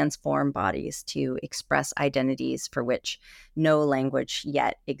to transform bodies to express identities for which no language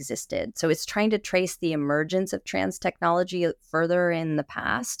yet existed. So it's trying to trace the emergence of trans technology further in the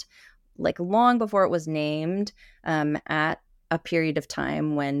past, like long before it was named, at a period of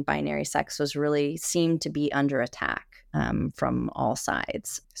time when binary sex was really seemed to be under attack from all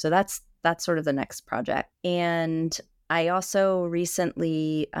sides. So that's sort of the next project. And I also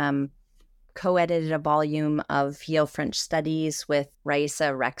recently co-edited a volume of Yale French Studies with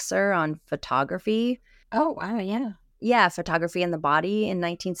Raissa Rexer on photography. Oh, wow, yeah. Yeah, photography and the body in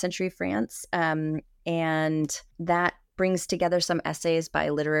 19th century France. And that brings together some essays by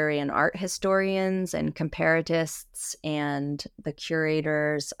literary and art historians and comparatists and the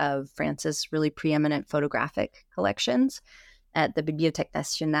curators of France's really preeminent photographic collections at the Bibliothèque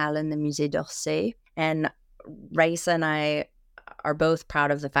Nationale and the Musée d'Orsay. And Raissa and I are both proud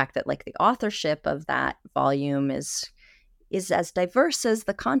of the fact that like the authorship of that volume is as diverse as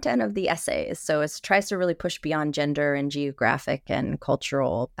the content of the essays. So it tries to really push beyond gender and geographic and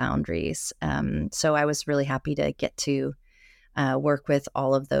cultural boundaries. So I was really happy to get to work with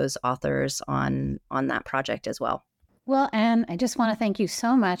all of those authors on that project as well. Well, Anne, I just want to thank you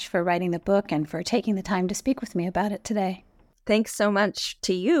so much for writing the book and for taking the time to speak with me about it today. Thanks so much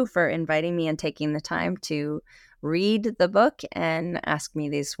to you for inviting me and taking the time to read the book and ask me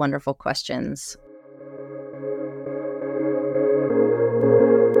these wonderful questions.